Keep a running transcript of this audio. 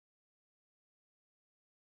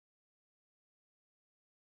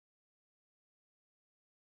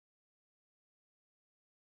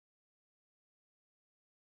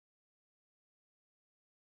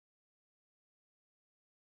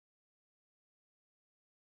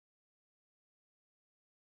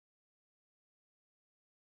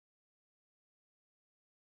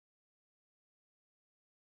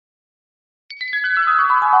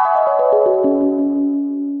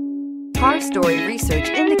story research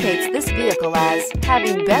indicates this vehicle as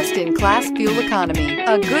having best-in-class fuel economy.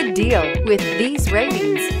 A good deal with these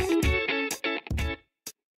ratings.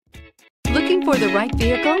 Looking for the right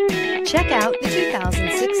vehicle? Check out the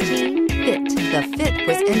 2016 Fit. The Fit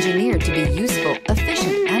was engineered to be useful,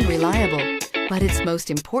 efficient, and reliable. But its most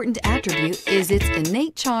important attribute is its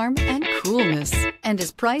innate charm and coolness, and is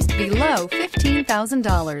priced below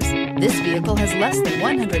 $15,000. This vehicle has less than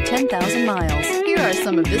 110,000 miles. Here are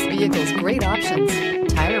some of this vehicle's great options: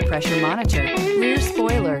 tire pressure monitor, rear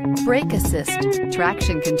spoiler, brake assist,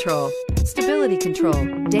 traction control, stability control,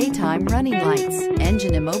 daytime running lights,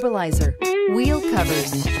 engine immobilizer, wheel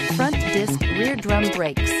covers, front disc rear drum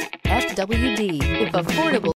brakes, FWD. If affordable